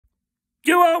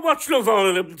Do I watch Love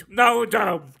Island? No, I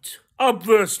don't.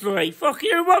 Obviously. Fucking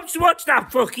who wants to watch that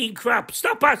fucking crap?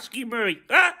 Stop asking me,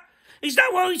 huh? Is that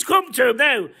what it's come to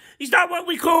now? Is that what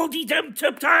we called it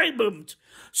entertainment?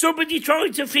 Somebody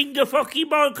trying to finger fucking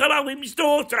Michael Owen's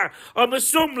daughter on a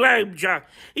sun lounger?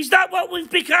 Is that what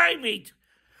we've become it?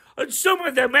 And some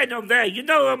of the men on there, you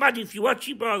know, man, if you watch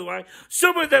it, by the way,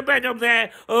 some of the men on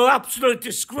there are absolute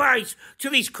disgrace to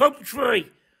this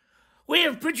country. We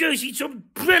have produced some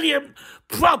brilliant,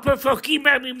 proper fucking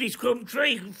men in this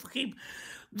country. Fucking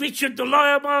Richard the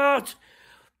Lionheart,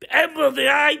 Emma the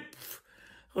Ape,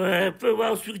 who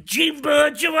else? Jim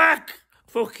Bergerac,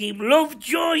 fucking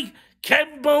Lovejoy,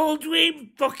 Ken Baldwin,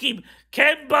 fucking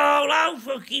Ken Barlow,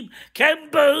 fucking Ken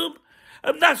Boom.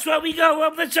 And that's why we go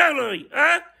on the telly,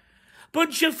 huh?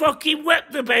 Bunch of fucking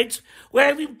wet the beds,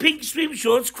 wearing pink swim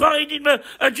shorts, crying in a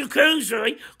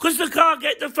jacuzzi, because they can't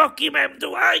get the fucking end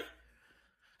away.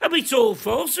 And it's all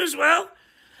false as well.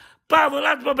 Barrel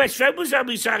lad, my best friend was having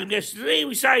me saying yesterday, he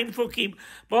was saying fucking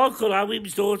Michael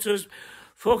Owen's daughters,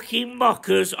 fucking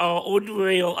mockers are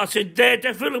unreal. I said, they're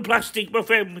definitely plastic, my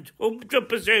friend,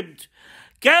 100%.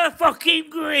 Get a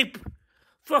fucking grip,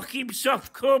 fucking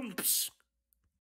soft cumps.